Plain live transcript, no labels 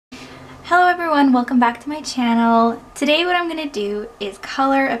Hello everyone, welcome back to my channel. Today what I'm going to do is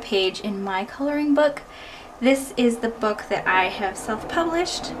color a page in my coloring book. This is the book that I have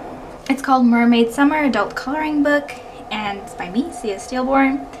self-published. It's called Mermaid Summer Adult Coloring Book and it's by me, Sia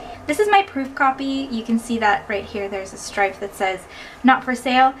Steelborn. This is my proof copy. You can see that right here there's a stripe that says not for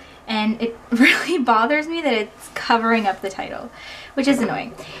sale, and it really bothers me that it's covering up the title, which is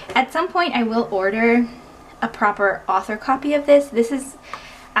annoying. At some point I will order a proper author copy of this.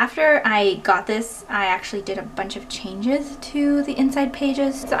 After I got this, I actually did a bunch of changes to the inside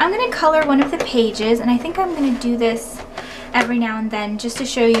pages. So I'm going to color one of the pages, and I think I'm going to do this every now and then just to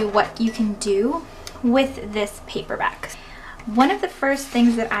show you what you can do with this paperback. One of the first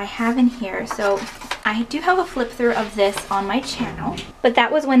things that I have in here, so I do have a flip through of this on my channel, but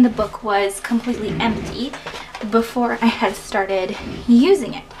that was when the book was completely empty before I had started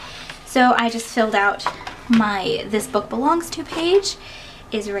using it. So I just filled out my This Book Belongs To page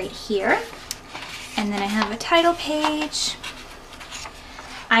is right here, and then I have a title page.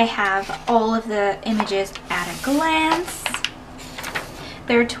 I have all of the images at a glance.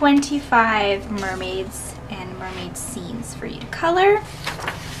 There are 25 mermaids and mermaid scenes for you to color.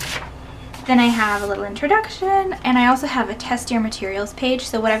 Then I have a little introduction, and I also have a test your materials page.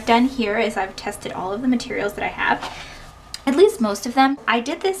 So what I've done here is I've tested all of the materials that I have, at least most of them. I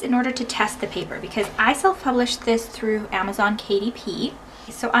did this in order to test the paper because I self-published this through Amazon KDP.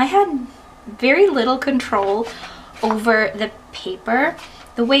 So I had very little control over the paper,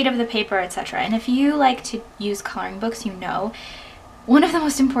 the weight of the paper, etc. And if you like to use coloring books, you know one of the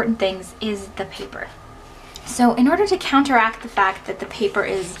most important things is the paper. So in order to counteract the fact that the paper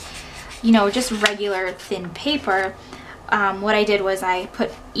is, you know, just regular thin paper, what I did was I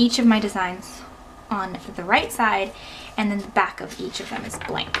put each of my designs on the right side, and then the back of each of them is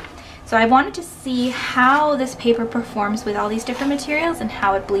blank. So I wanted to see how this paper performs with all these different materials and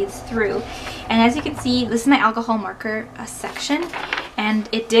how it bleeds through. And as you can see, this is my alcohol marker section, and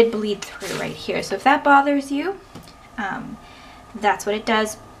it did bleed through right here. So if that bothers you, that's what it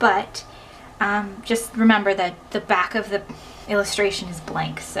does. But just remember that the back of the illustration is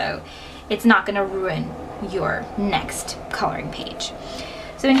blank, so it's not going to ruin your next coloring page.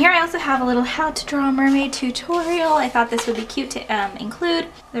 So in here I also have a little how to draw a mermaid tutorial. I thought this would be cute to include.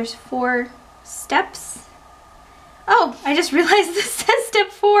 There's 4 steps. Oh, I just realized this says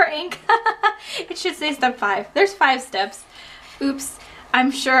step 4 ink. It should say step 5. There's 5 steps. Oops. I'm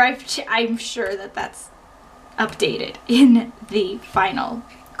sure that that's updated in the final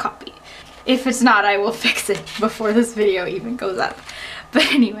copy. If it's not, I will fix it before this video even goes up.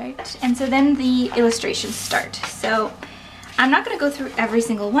 But anyway, and so then the illustrations start. So I'm not going to go through every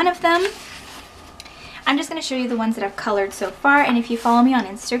single one of them. I'm just going to show you the ones that I've colored so far, and if you follow me on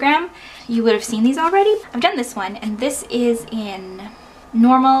Instagram, you would have seen these already. I've done this one, and this is in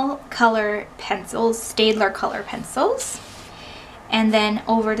normal color pencils, Staedtler color pencils. And then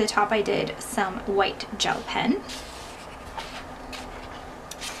over the top I did some white gel pen.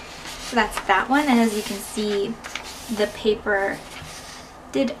 So that's that one, and as you can see, the paper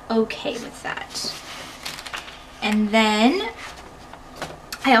did okay with that. And then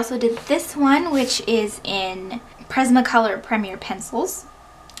I also did this one, which is in Prismacolor Premier pencils.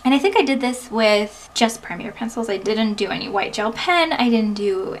 And I think I did this with just Premier pencils. I didn't do any white gel pen. I didn't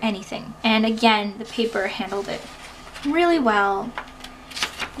do anything. And again, the paper handled it really well,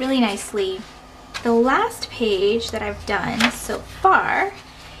 really nicely. The last page that I've done so far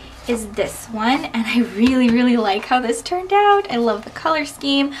is this one, and I really like how this turned out. I love the color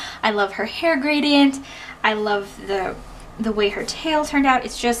scheme. I love her hair gradient. I love the way her tail turned out.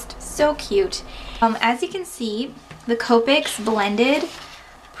 It's just so cute. As you can see, the Copics blended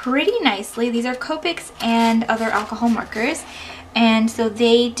pretty nicely. These are Copics and other alcohol markers, and so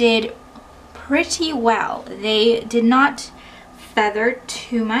they did pretty well. They did not feather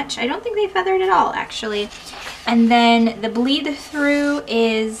too much. I don't think they feathered at all, actually. And then the bleed through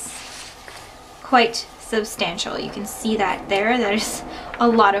is quite substantial. You can see that there. There's a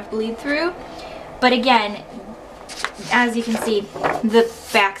lot of bleed through. But again, as you can see, the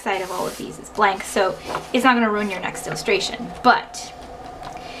back side of all of these is blank, so it's not going to ruin your next illustration. But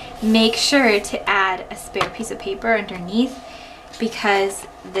make sure to add a spare piece of paper underneath, because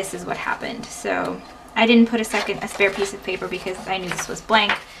this is what happened. So I didn't put a spare piece of paper because I knew this was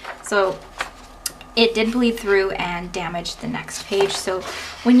blank, so it did bleed through and damage the next page. So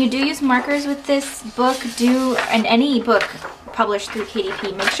when you do use markers with this book, and any book published through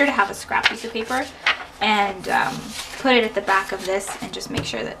KDP, make sure to have a scrap piece of paper and put it at the back of this, and just make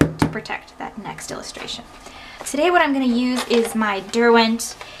sure that to protect that next illustration. Today what I'm going to use is my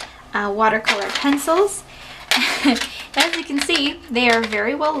Derwent watercolor pencils. As you can see, they are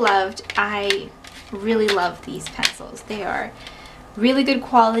very well loved. I really love these pencils. They are really good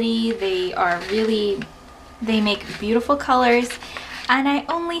quality. They make beautiful colors, and I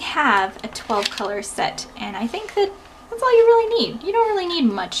only have a 12 color set, and I think that that's all you really need. You don't really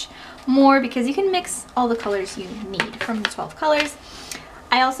need much more because you can mix all the colors you need from the 12 colors.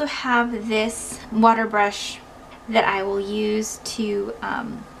 I also have this water brush that I will use to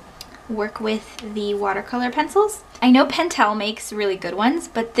work with the watercolor pencils. I know Pentel makes really good ones,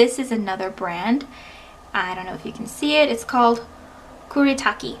 but this is another brand. I don't know if you can see it. It's called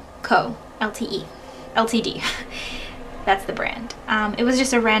Kuretake Co. Ltd. That's the brand. It was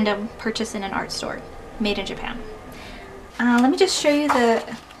just a random purchase in an art store, made in Japan. Let me just show you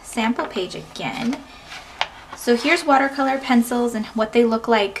the sample page again. So here's watercolor pencils and what they look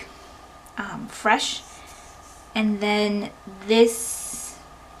like fresh. And then this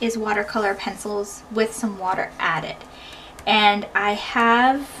is watercolor pencils with some water added. And I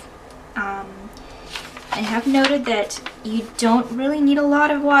have noted that you don't really need a lot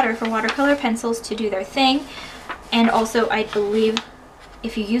of water for watercolor pencils to do their thing. And also, I believe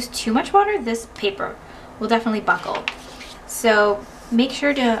if you use too much water, this paper will definitely buckle. So make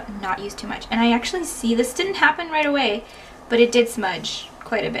sure to not use too much. And I actually see this didn't happen right away, but it did smudge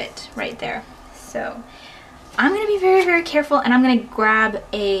quite a bit right there. So I'm going to be very, very careful, and I'm going to grab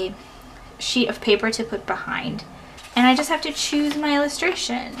a sheet of paper to put behind. And I just have to choose my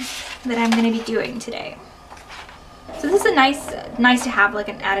illustration that I'm going to be doing today. So this is nice to have like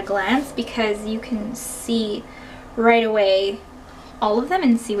an at a glance, because you can see right away all of them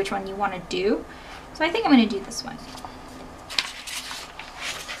and see which one you want to do. So I think I'm going to do this one.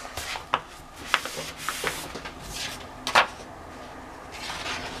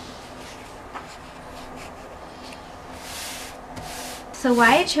 So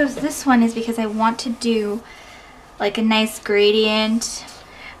why I chose this one is because I want to do like a nice gradient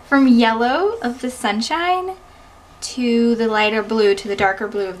from yellow of the sunshine to the lighter blue to the darker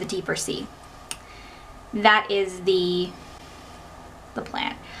blue of the deeper sea. That is the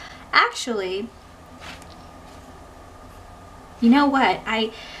plan. Actually, you know what?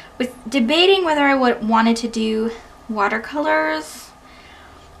 I was debating whether I wanted to do watercolors,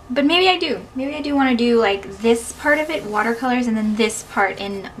 but maybe I do. Maybe I do want to do like this part of it, watercolors, and then this part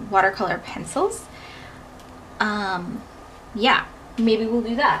in watercolor pencils. Yeah, maybe we'll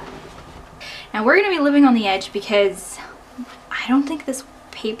do that. Now we're going to be living on the edge because I don't think this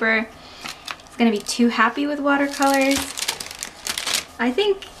paper is going to be too happy with watercolors. I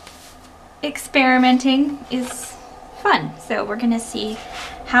think experimenting is fun, so we're going to see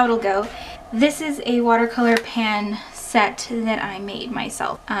how it'll go. This is a watercolor pan set that I made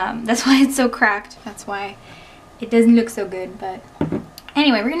myself. That's why it's so cracked. That's why it doesn't look so good, but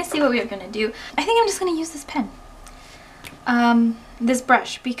anyway, we're going to see what we're going to do. I think I'm just going to use this pen. This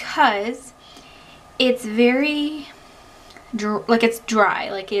brush, because it's very it's dry,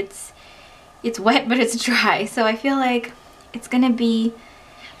 like it's wet but it's dry, so I feel like it's gonna be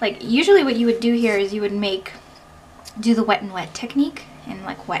like, usually what you would do here is you would do the wet and wet technique and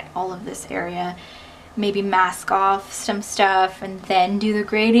like wet all of this area, maybe mask off some stuff and then do the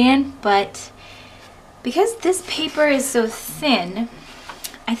gradient, but because this paper is so thin,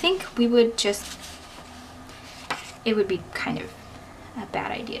 I think it would be kind of a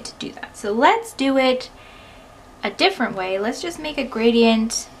bad idea to do that. So let's do it a different way. Let's just make a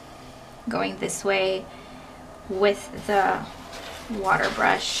gradient going this way with the water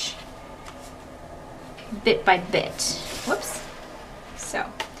brush bit by bit. Whoops. So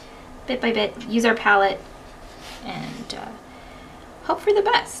bit by bit, use our palette and hope for the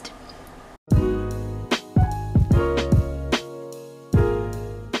best.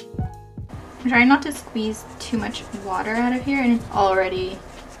 I'm trying not to squeeze too much water out of here, and it's already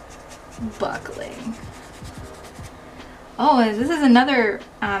buckling. Oh, this is another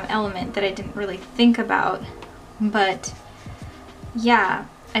element that I didn't really think about, but yeah,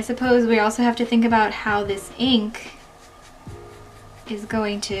 I suppose we also have to think about how this ink is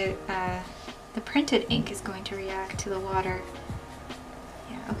going to, the printed ink is going to react to the water.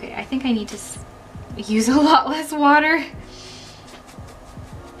 Yeah, okay, I think I need to use a lot less water.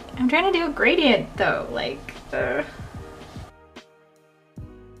 I'm trying to do a gradient though, like, I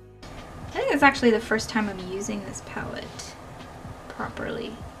think it's actually the first time I'm using this palette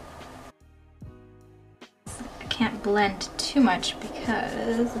properly. I can't blend too much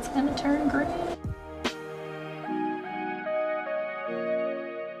because it's gonna turn green.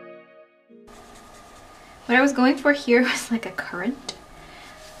 What I was going for here was like a current,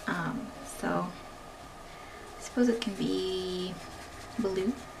 so I suppose it can be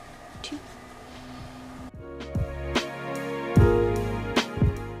blue too.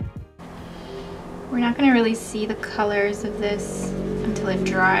 We're not going to really see the colors of this until it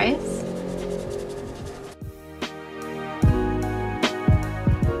dries.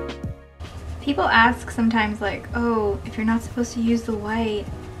 People ask sometimes like, oh, if you're not supposed to use the white,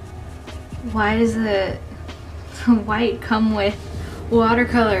 why does the white come with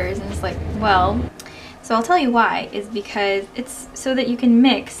watercolors? And it's like, well, so I'll tell you why, is because it's so that you can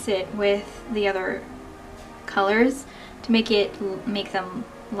mix it with the other colors to make them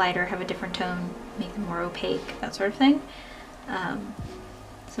lighter, have a different tone, make them more opaque, that sort of thing.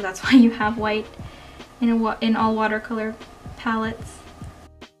 So that's why you have white in all watercolor palettes.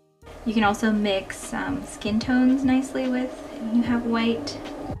 You can also mix skin tones nicely with, you have white.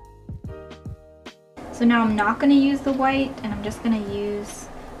 So now I'm not going to use the white, and I'm just going to use,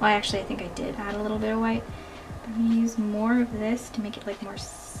 well actually I think I did add a little bit of white. I'm going to use more of this to make it like more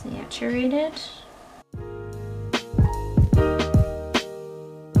saturated.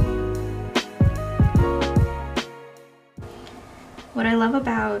 What I love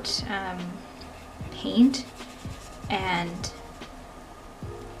about paint and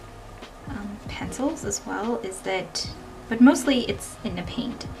pencils as well is that, but mostly it's in the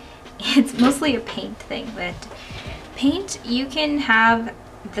paint. It's mostly a paint thing, that paint, you can have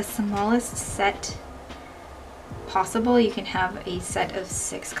the smallest set possible. You can have a set of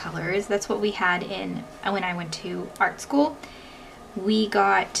 6 colors. That's what we had when I went to art school. We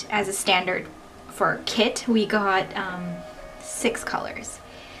got, as a standard for a kit, we got 6 colors.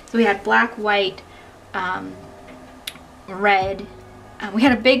 So we had black, white, red. We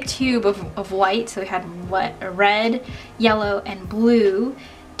had a big tube of white, so we had red, yellow, and blue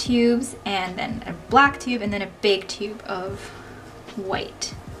tubes, and then a black tube, and then a big tube of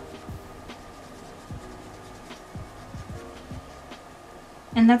white.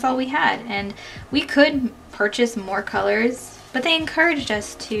 And that's all we had. And we could purchase more colors, but they encouraged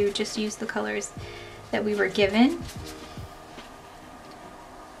us to just use the colors that we were given,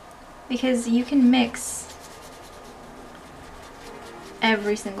 because you can mix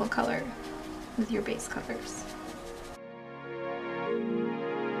every single color with your base colors.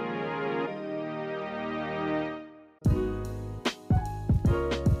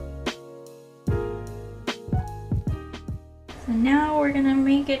 So now we're gonna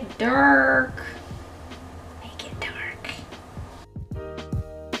make it dark. Make it dark.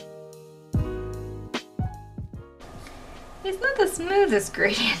 It's not the smoothest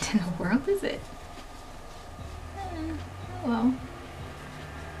gradient in the world, is it? Well,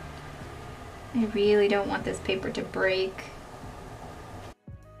 I really don't want this paper to break.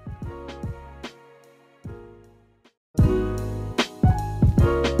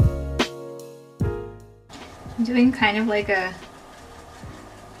 I'm doing kind of like a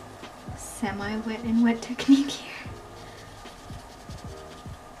semi-wet and wet technique here.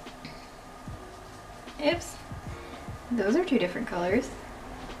 Oops. Those are 2 different colors.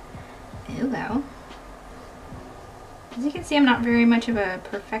 Ew, wow. As you can see, I'm not very much of a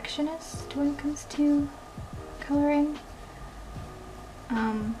perfectionist when it comes to coloring.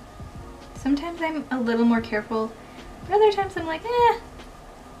 Sometimes I'm a little more careful, but other times I'm like,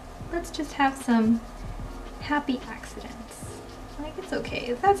 let's just have some happy accidents. Like, it's okay.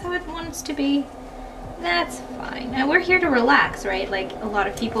 If that's how it wants to be, that's fine. Now, we're here to relax, right? Like, a lot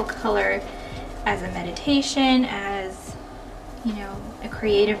of people color as a meditation, as, you know, a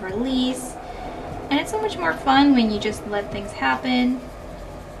creative release. And it's so much more fun when you just let things happen.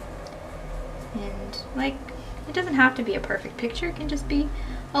 And, like, it doesn't have to be a perfect picture. It can just be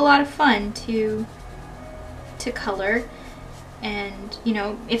a lot of fun to color. And, you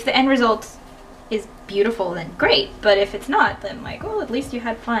know, if the end result is beautiful, then great. But if it's not, then like, well, at least you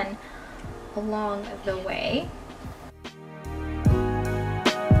had fun along the way.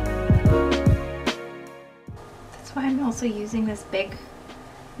 That's why I'm also using this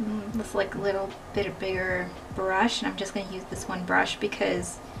like little bit of bigger brush, and I'm just going to use this one brush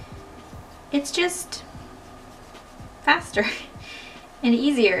because it's just faster and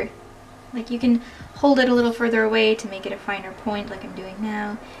easier. Like, you can hold it a little further away to make it a finer point like I'm doing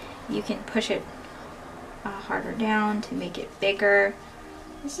now. You can push it harder down to make it bigger.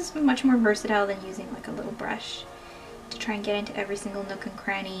 This is much more versatile than using like a little brush to try and get into every single nook and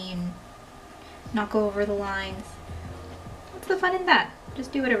cranny and not go over the lines. What's the fun in that?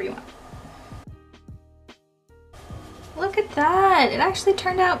 Just do whatever you want. Look at that! It actually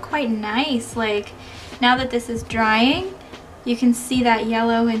turned out quite nice. Like, now that this is drying, you can see that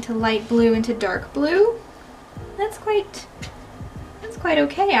yellow into light blue into dark blue. That's quite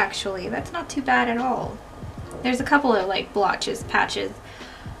okay, actually. That's not too bad at all. There's a couple of like blotches, patches,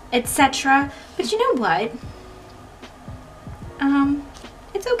 etc. But you know what?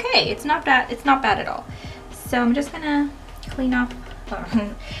 It's okay. okay. It's not bad. It's not bad at all. So I'm just gonna clean off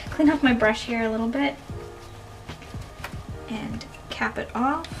my brush here a little bit and cap it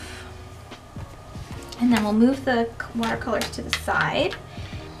off. And then we'll move the watercolors to the side.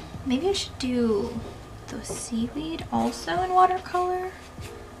 Maybe I should do the seaweed also in watercolor.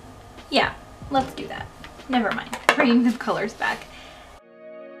 Yeah, let's do that. Never mind, bringing the colors back.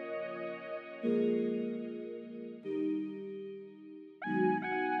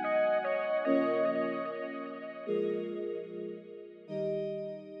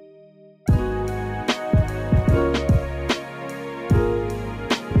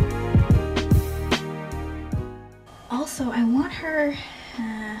 Also, I want her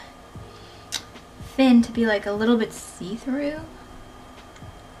fin to be like a little bit see-through.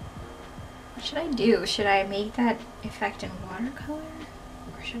 What should I do? Should I make that effect in watercolor?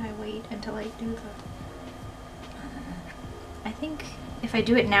 Or should I wait until I do the... I think if I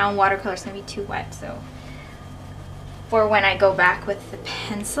do it now in watercolor, it's going to be too wet, so... For when I go back with the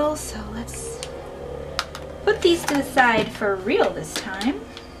pencil, so let's put these to the side for real this time.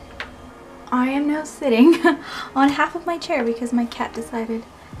 I am now sitting on half of my chair because my cat decided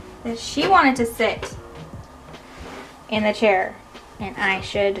that she wanted to sit in the chair and I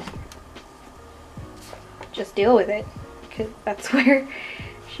should just deal with it because that's where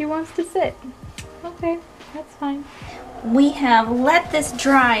she wants to sit. Okay, that's fine. We have let this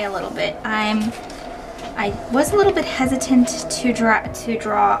dry a little bit. I was a little bit hesitant to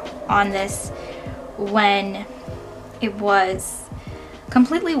draw on this when it was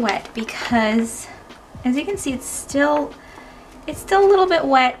completely wet because, as you can see, it's still a little bit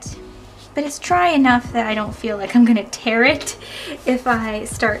wet, but it's dry enough that I don't feel like I'm gonna tear it if I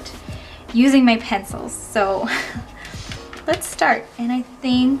start using my pencils. So let's start. And I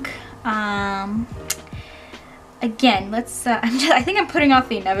think again, let's I think I'm putting off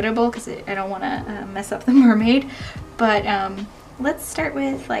the inevitable because I don't want to mess up the mermaid, but let's start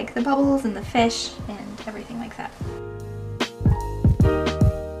with like the bubbles and the fish and everything like that.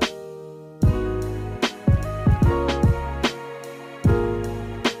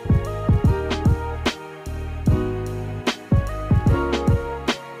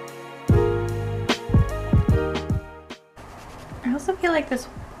 I also feel like this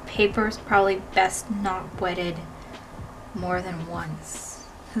paper is probably best not wetted more than once.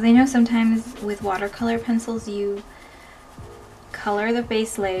 Because I know sometimes with watercolor pencils you color the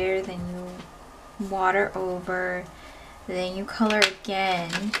base layer, then you water over, then you color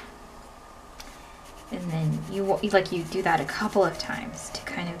again, and then you do that a couple of times to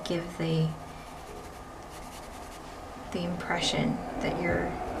kind of give the impression that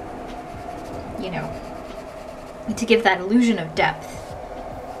you're, you know, to give that illusion of depth.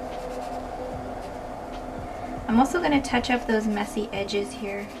 I'm also going to touch up those messy edges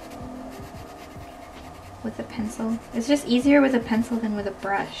here with a pencil. It's just easier with a pencil than with a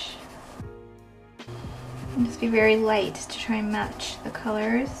brush. And just be very light to try and match the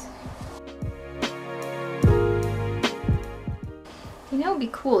colors. You know, it would be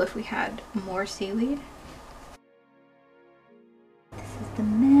cool if we had more seaweed. This is the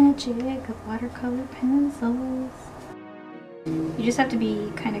magic of watercolor pencils. You just have to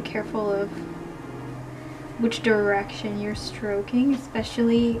be kind of careful of which direction you're stroking,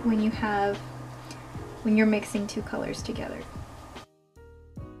 especially when you're mixing two colors together.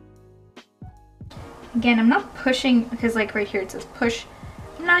 Again, I'm not pushing because like right here it says push.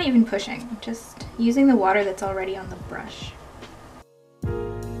 I'm not even pushing, I'm just using the water that's already on the brush.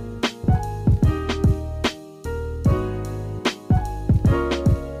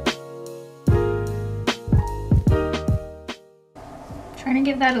 Trying to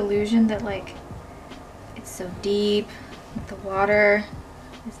give that illusion that like it's so deep, the water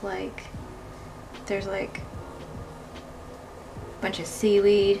is like, there's like a bunch of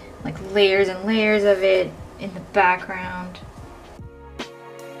seaweed, like layers and layers of it in the background.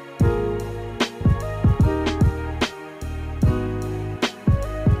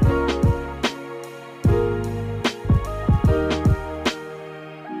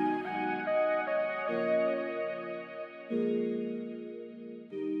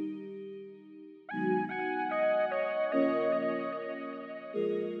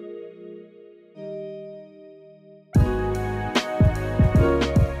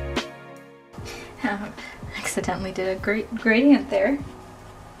 Accidentally did a great gradient there.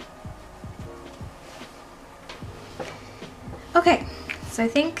 Okay, so I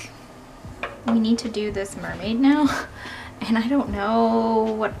think we need to do this mermaid now, and I don't know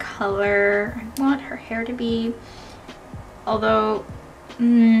what color I want her hair to be, although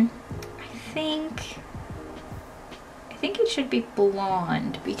I think think it should be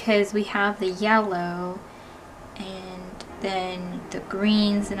blonde because we have the yellow and then the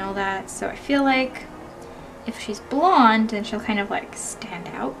greens and all that. So I feel like if she's blonde, then she'll kind of like stand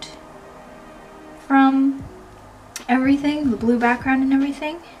out from everything, the blue background and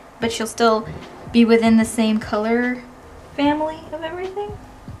everything, but she'll still be within the same color family of everything.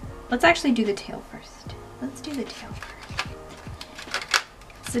 Let's actually do the tail first. Let's do the tail first.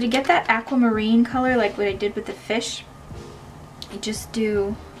 So to get that aquamarine color, like what I did with the fish, you just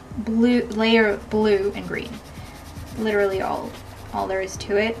do blue, layer of blue and green. Literally all there is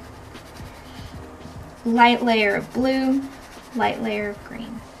to it. Light layer of blue, light layer of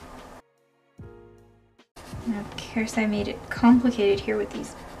green. And of course I made it complicated here with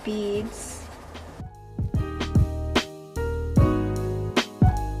these beads.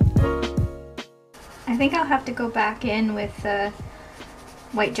 I think I'll have to go back in with the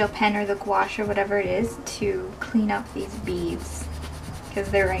white gel pen or the gouache or whatever it is to clean up these beads, because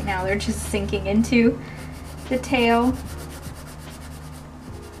right now they're just sinking into the tail.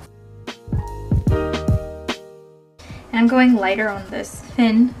 And I'm going lighter on this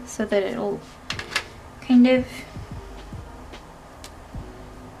fin so that it'll kind of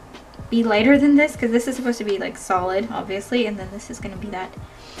be lighter than this, because this is supposed to be like solid obviously, and then this is going to be that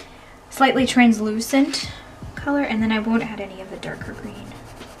slightly translucent color, and then I won't add any of the darker green.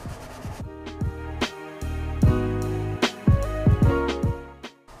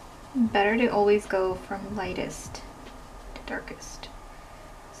 Better to always go from lightest to darkest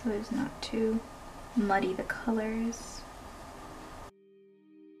so as not to muddy the colors.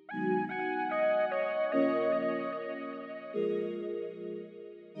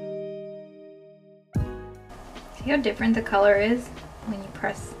 See how different the color is when you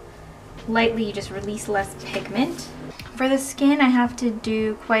press lightly, you just release less pigment. For the skin, I have to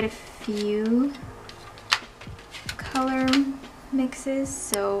do quite a few color mixes,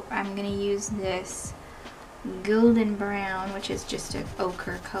 so I'm gonna use this golden brown, which is just an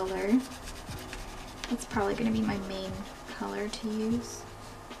ochre color. It's probably gonna be my main color to use.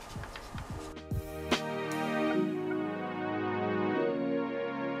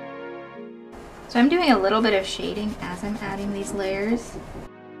 So I'm doing a little bit of shading as I'm adding these layers.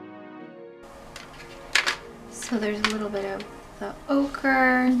 So there's a little bit of the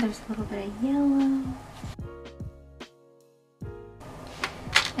ochre, there's a little bit of yellow.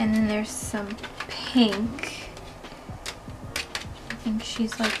 And then there's some pink. I think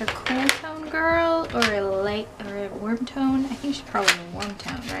she's like a cool tone girl or a light or a warm tone. I think she's probably a warm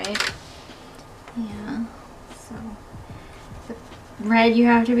tone, right? Yeah. So the red, you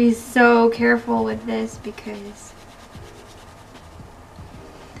have to be so careful with this because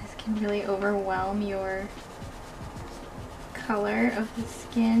this can really overwhelm your color of the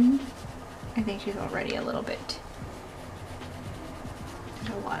skin. I think she's already a little bit.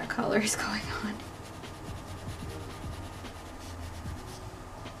 There's a lot of colors going on.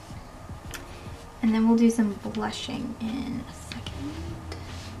 And then we'll do some blushing in a second.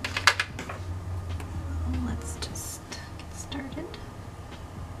 Let's just get started.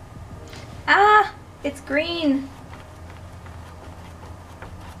 Ah! It's green!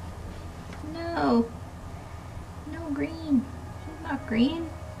 No! No green. She's not green.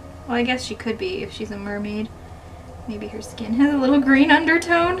 Well, I guess she could be if she's a mermaid. Maybe her skin has a little green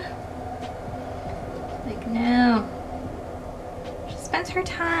undertone. Like, no. She spends her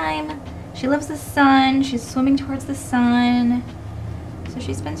time. She loves the sun. She's swimming towards the sun. So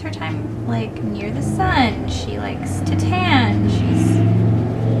she spends her time, like, near the sun. She likes to tan. She's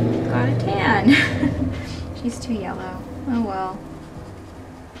got a tan. She's too yellow. Oh well.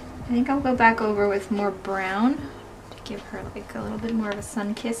 I think I'll go back over with more brown to give her, like, a little bit more of a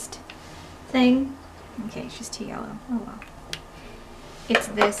sun-kissed thing. Okay, she's too yellow. Oh well. It's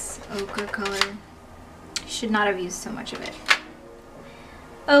this ochre color. Should not have used so much of it.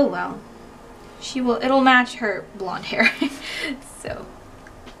 Oh well. It'll match her blonde hair. So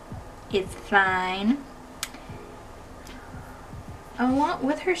it's fine. I want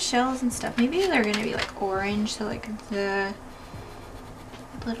with her shells and stuff, maybe they're gonna be like orange, so like the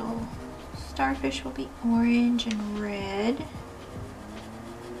little starfish will be orange and red.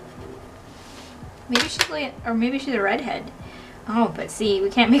 Maybe she's like, or maybe she's a redhead. Oh, but see, we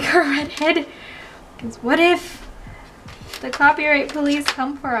can't make her a redhead, because what if the copyright police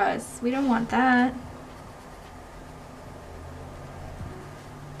come for us? We don't want that.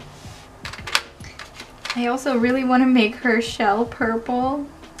 I also really want to make her shell purple,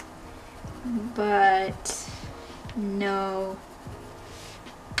 but no,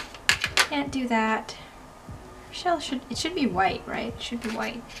 can't do that. Her shell should be white, right? It should be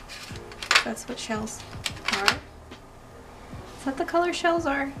white. That's what shells are. That's what the color shells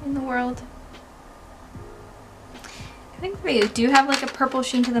are in the world. I think they do have like a purple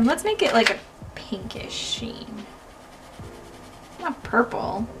sheen to them. Let's make it like a pinkish sheen. Not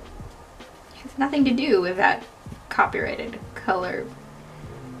purple. It has nothing to do with that copyrighted color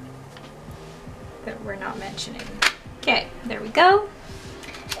that we're not mentioning. Okay, there we go.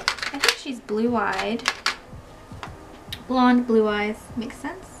 I think she's blue-eyed. Blonde, blue eyes, makes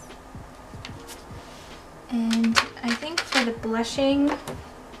sense. And I think for the blushing,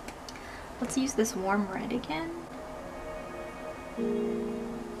 let's use this warm red again.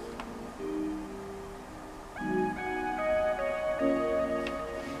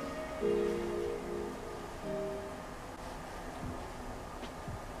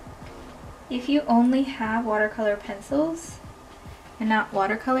 If you only have watercolor pencils and not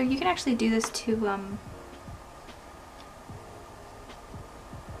watercolor, you can actually do this to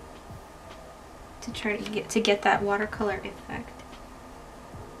try to get that watercolor effect.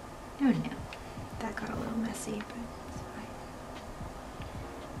 Oh no, that got a little messy, but it's fine.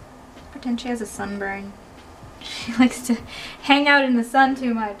 Pretend she has a sunburn. She likes to hang out in the sun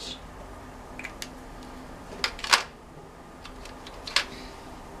too much.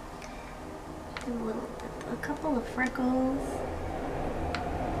 Do a couple of freckles.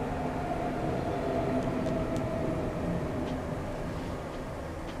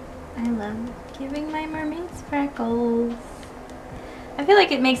 I love giving my mermaids freckles. I feel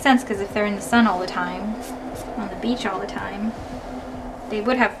like it makes sense because if they're in the sun all the time, on the beach all the time, they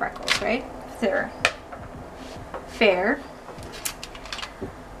would have freckles, right? If they're fair.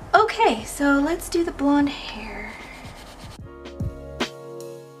 Okay, so let's do the blonde hair.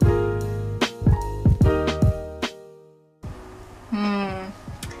 I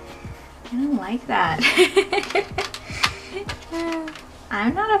don't like that.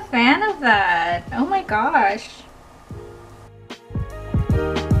 I'm not a fan of that. Oh my gosh.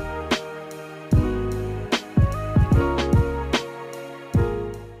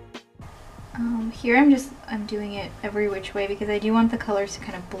 Here I'm doing it every which way because I do want the colors to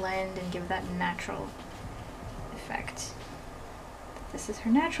kind of blend and give that natural effect. This is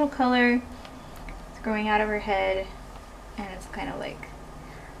her natural color. It's growing out of her head and it's kind of like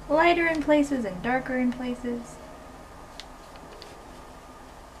lighter in places and darker in places.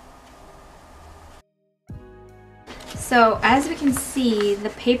 So as we can see, the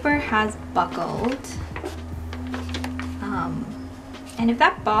paper has buckled. And if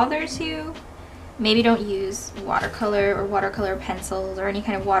that bothers you, maybe don't use watercolor or watercolor pencils or any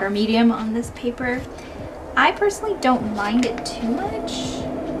kind of water medium on this paper. I personally don't mind it too much.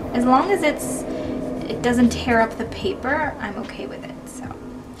 As long as it doesn't tear up the paper, I'm okay with it. So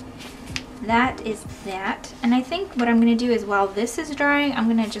that is that. And I think what I'm gonna do is while this is drying, I'm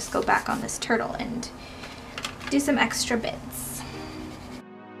gonna just go back on this turtle and do some extra bits.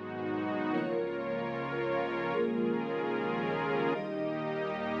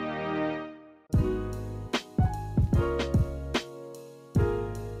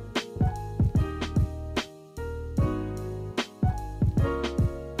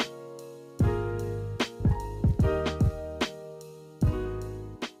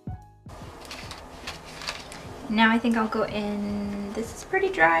 Now I think I'll go in, this is pretty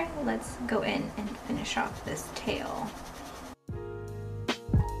dry, let's go in and finish off this tail.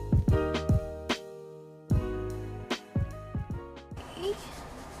 Okay.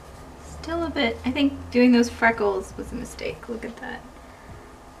 Still a bit, I think doing those freckles was a mistake, look at that.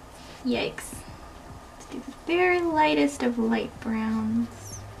 Yikes. Let's do the very lightest of light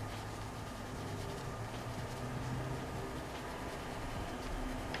browns.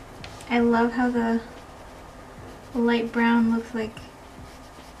 I love how the light brown looks like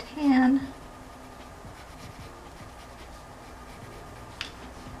tan.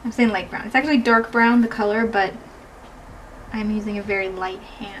 I'm saying light brown. It's actually dark brown, the color, but I'm using a very light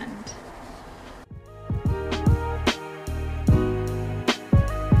hand.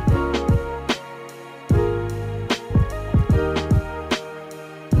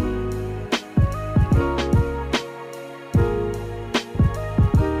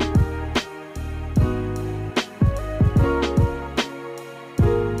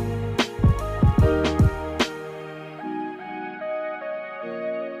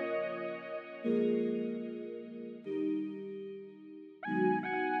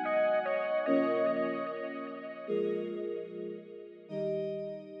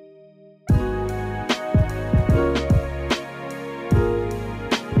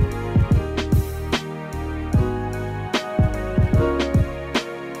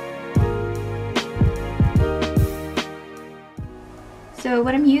 So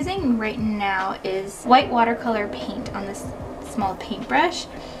what I'm using right now is white watercolor paint on this small paintbrush.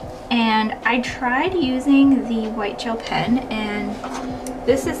 And I tried using the white gel pen, and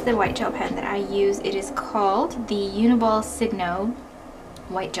this is the white gel pen that I use. It is called the Uniball Signo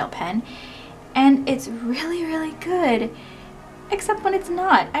white gel pen, and it's really, really good, except when it's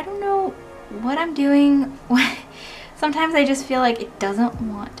not. I don't know what I'm doing. Sometimes I just feel like it doesn't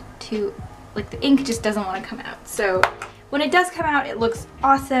want to, like the ink just doesn't want to come out. So when it does come out, it looks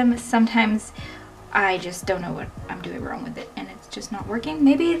awesome. Sometimes I just don't know what I'm doing wrong with it and it's just not working.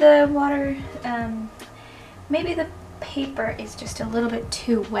 Maybe the water, maybe the paper is just a little bit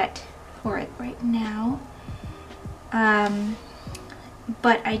too wet for it right now.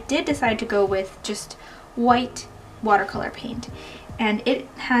 But I did decide to go with just white watercolor paint, and it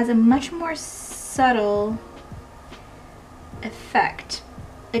has a much more subtle effect.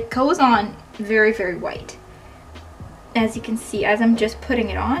 It goes on very, very white. As you can see, as I'm just putting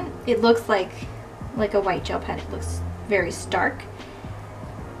it on, it looks like a white gel pen. It looks very stark.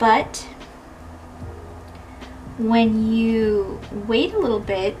 But when you wait a little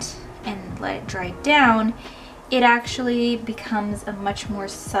bit and let it dry down, it actually becomes a much more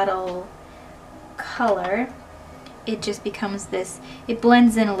subtle color. It just becomes this, it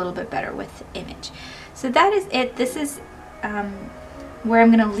blends in a little bit better with the image. So that is it. This is where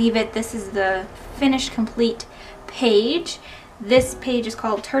I'm going to leave it. This is the finished complete page. This page is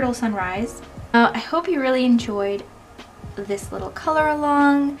called Turtle Sunrise. I hope you really enjoyed this little color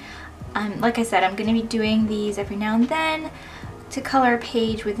along. Like I said, I'm going to be doing these every now and then to color a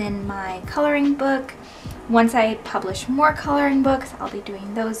page within my coloring book. Once I publish more coloring books, I'll be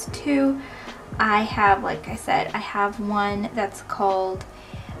doing those too. I have, like I said, I have one that's called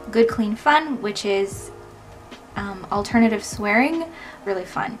Good Clean Fun, which is alternative swearing. Really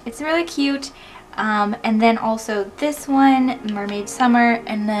fun. It's really cute. And then also this one, Mermaid Summer,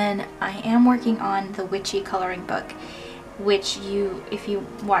 and then I am working on the Witchy coloring book, which if you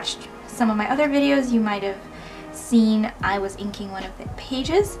watched some of my other videos, you might have seen I was inking one of the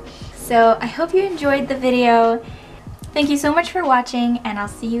pages. So I hope you enjoyed the video. Thank you so much for watching, and I'll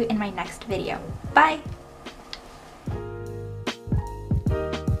see you in my next video. Bye!